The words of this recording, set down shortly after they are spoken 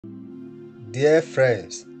Dear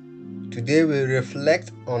friends, today we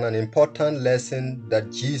reflect on an important lesson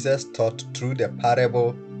that Jesus taught through the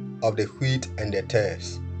parable of the wheat and the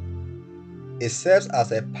tares. It serves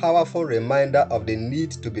as a powerful reminder of the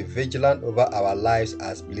need to be vigilant over our lives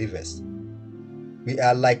as believers. We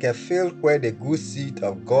are like a field where the good seed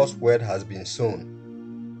of God's word has been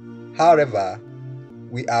sown. However,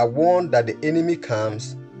 we are warned that the enemy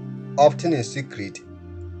comes, often in secret,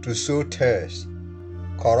 to sow tares,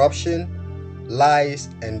 corruption, lies,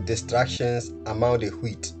 and distractions among the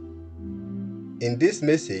wheat. In this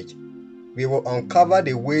message, we will uncover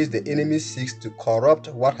the ways the enemy seeks to corrupt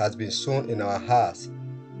what has been sown in our hearts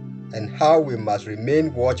and how we must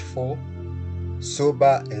remain watchful,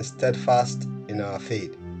 sober, and steadfast in our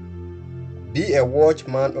faith. Be a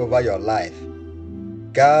watchman over your life.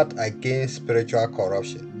 Guard against spiritual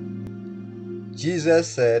corruption. Jesus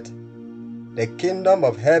said, "The kingdom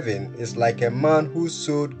of heaven is like a man who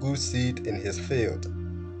sowed good seed in his field.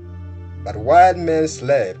 But while men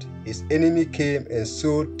slept, his enemy came and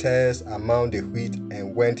sowed tares among the wheat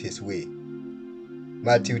and went his way."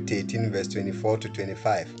 Matthew 13, verse 24 to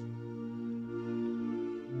 25.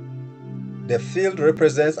 The field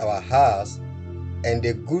represents our hearts, and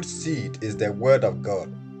the good seed is the word of God.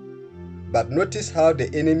 But notice how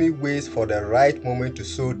the enemy waits for the right moment to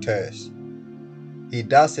sow tares. He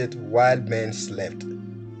does it while men slept.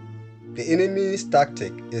 The enemy's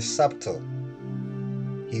tactic is subtle.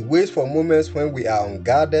 He waits for moments when we are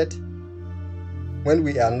unguarded, when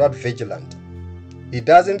we are not vigilant. He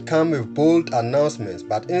doesn't come with bold announcements,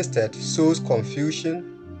 but instead sows confusion,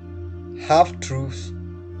 half-truths,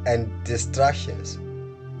 and distractions.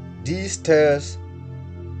 These tares,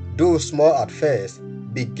 though small at first,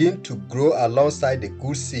 begin to grow alongside the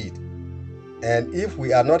good seed, and if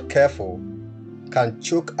we are not careful, can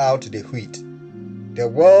choke out the wheat. The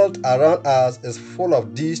world around us is full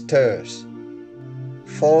of these tares: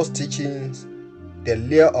 false teachings, the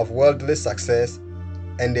lure of worldly success,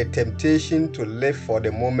 and the temptation to live for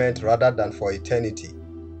the moment rather than for eternity.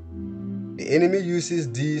 The enemy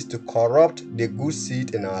uses these to corrupt the good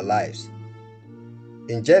seed in our lives.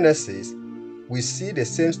 In Genesis, we see the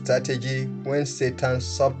same strategy when Satan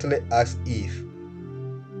subtly asked Eve,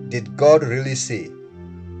 "Did God really say?"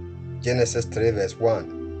 Genesis 3 verse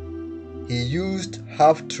 1. He used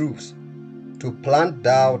half-truths to plant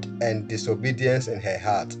doubt and disobedience in her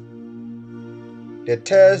heart. The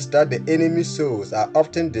tares that the enemy sows are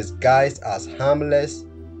often disguised as harmless,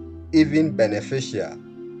 even beneficial.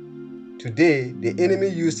 Today, the enemy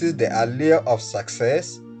uses the allure of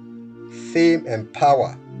success, fame, and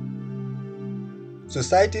power.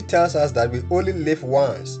 Society tells us that we only live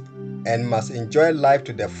once and must enjoy life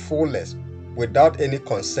to the fullest without any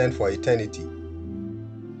concern for eternity.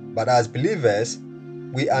 But as believers,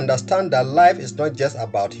 we understand that life is not just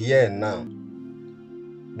about here and now.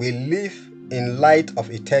 We live in light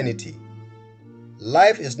of eternity.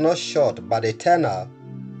 Life is not short but eternal,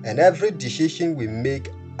 and every decision we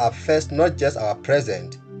make affects not just our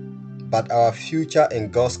present, but our future in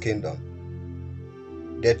God's kingdom.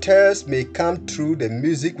 The tares may come through the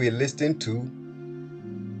music we listen to,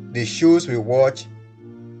 the shows we watch,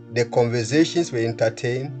 the conversations we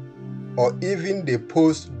entertain, or even the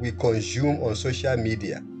posts we consume on social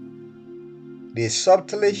media. They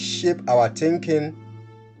subtly shape our thinking,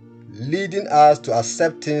 leading us to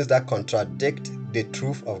accept things that contradict the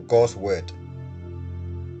truth of God's word.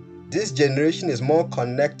 This generation is more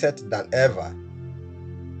connected than ever,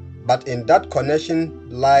 but in that connection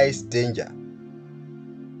lies danger.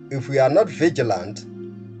 If we are not vigilant,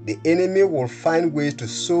 the enemy will find ways to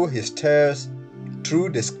sow his tares through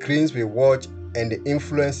the screens we watch and the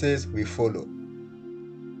influences we follow.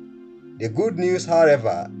 The good news,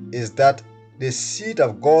 however, is that the seed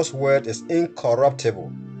of God's word is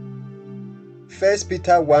incorruptible. 1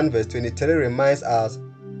 Peter 1 verse 23 reminds us,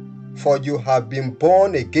 "For you have been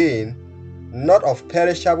born again, not of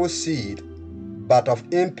perishable seed, but of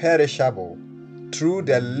imperishable, through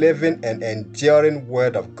the living and enduring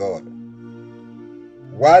word of God."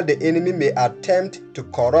 While the enemy may attempt to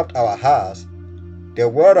corrupt our hearts, the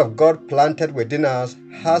word of God planted within us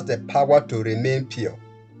has the power to remain pure.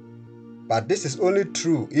 But this is only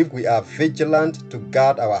true if we are vigilant to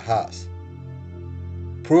guard our hearts.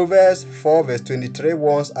 Proverbs 4 verse 23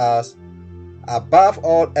 warns us, "Above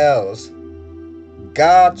all else,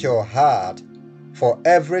 guard your heart, for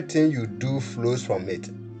everything you do flows from it."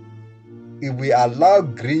 If we allow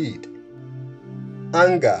greed,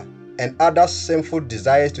 anger, and other sinful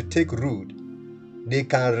desires to take root, they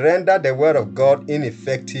can render the word of God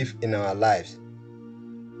ineffective in our lives.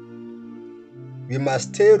 We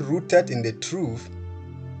must stay rooted in the truth,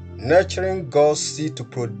 nurturing God's seed to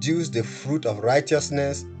produce the fruit of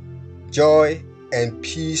righteousness, joy, and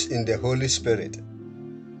peace in the Holy Spirit.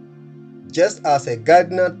 Just as a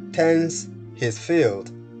gardener tends his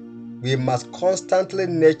field, we must constantly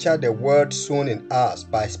nurture the word sown in us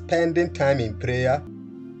by spending time in prayer,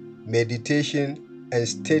 meditation, and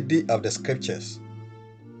study of the scriptures.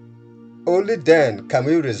 Only then can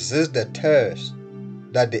we resist the tares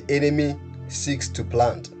that the enemy seeks to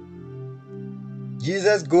plant.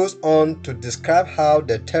 Jesus goes on to describe how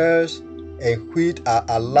the tares and wheat are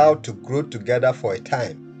allowed to grow together for a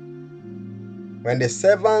time. When the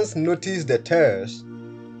servants noticed the tares,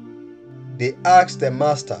 they asked the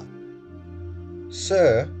master,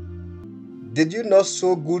 "Sir, did you not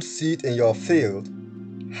sow good seed in your field?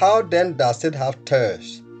 How then does it have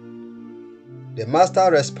tares?" The master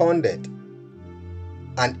responded,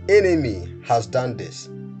 "An enemy has done this."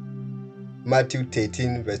 Matthew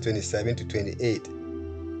 13, verse 27 to 28.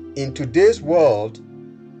 In today's world,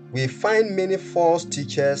 we find many false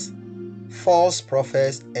teachers, false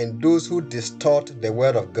prophets, and those who distort the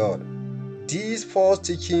word of God. These false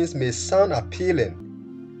teachings may sound appealing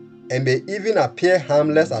and may even appear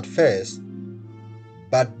harmless at first,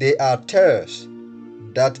 but they are tares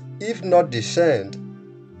that, if not discerned,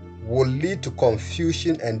 will lead to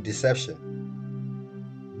confusion and deception.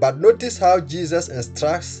 But notice how Jesus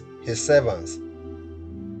instructs his servants,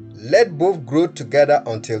 "Let both grow together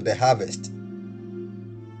until the harvest."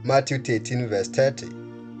 Matthew 13, verse 30.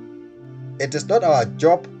 It is not our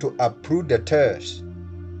job to uproot the tares.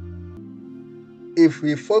 If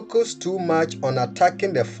we focus too much on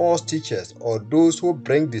attacking the false teachers or those who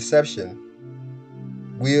bring deception,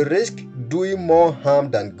 we risk doing more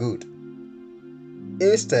harm than good.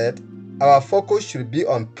 Instead, our focus should be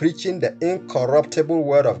on preaching the incorruptible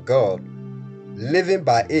word of God, living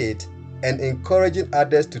by it, and encouraging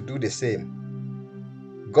others to do the same.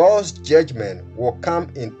 God's judgment will come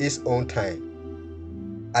in its own time.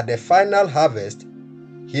 At the final harvest,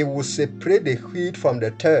 He will separate the wheat from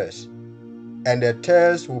the tares, and the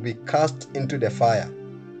tares will be cast into the fire.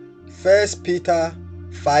 1 Peter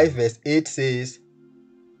 5 verse 8 says,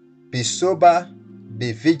 "Be sober,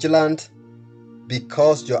 be vigilant,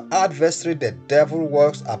 because your adversary the devil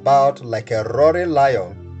walks about like a roaring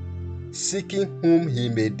lion, seeking whom he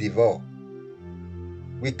may devour."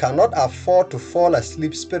 We cannot afford to fall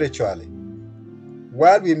asleep spiritually.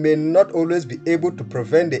 While we may not always be able to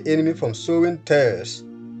prevent the enemy from sowing tares,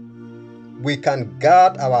 we can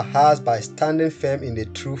guard our hearts by standing firm in the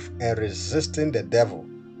truth and resisting the devil.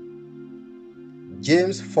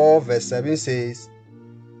 James 4 verse 7 says,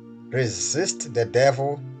 "Resist the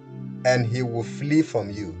devil, and he will flee from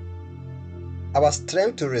you." Our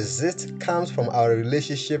strength to resist comes from our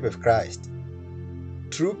relationship with Christ.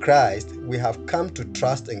 Through Christ, we have come to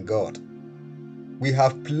trust in God. We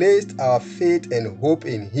have placed our faith and hope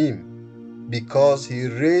in Him because He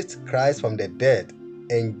raised Christ from the dead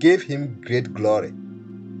and gave Him great glory.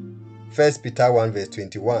 1 Peter 1 verse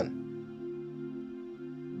 21.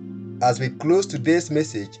 As we close today's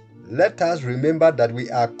message, let us remember that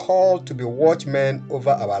we are called to be watchmen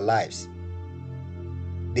over our lives.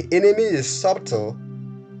 The enemy is subtle,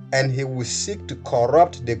 and he will seek to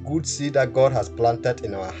corrupt the good seed that God has planted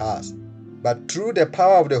in our hearts. But through the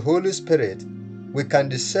power of the Holy Spirit, we can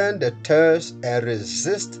discern the tares and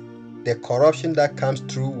resist the corruption that comes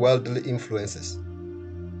through worldly influences.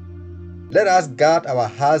 Let us guard our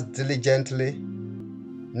hearts diligently,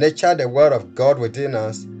 nurture the word of God within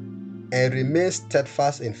us, and remain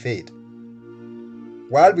steadfast in faith.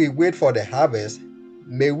 While we wait for the harvest,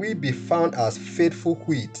 may we be found as faithful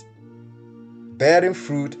wheat, bearing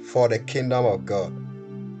fruit for the kingdom of God.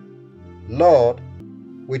 Lord,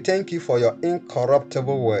 we thank you for your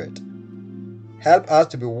incorruptible word. Help us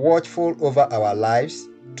to be watchful over our lives,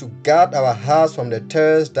 to guard our hearts from the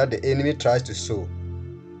tares that the enemy tries to sow.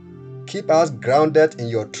 Keep us grounded in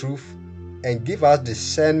your truth and give us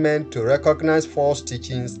discernment to recognize false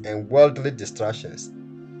teachings and worldly distractions.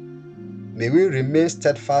 May we remain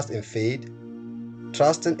steadfast in faith,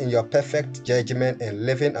 trusting in your perfect judgment and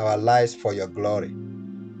living our lives for your glory.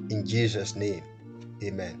 In Jesus' name,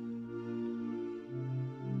 amen.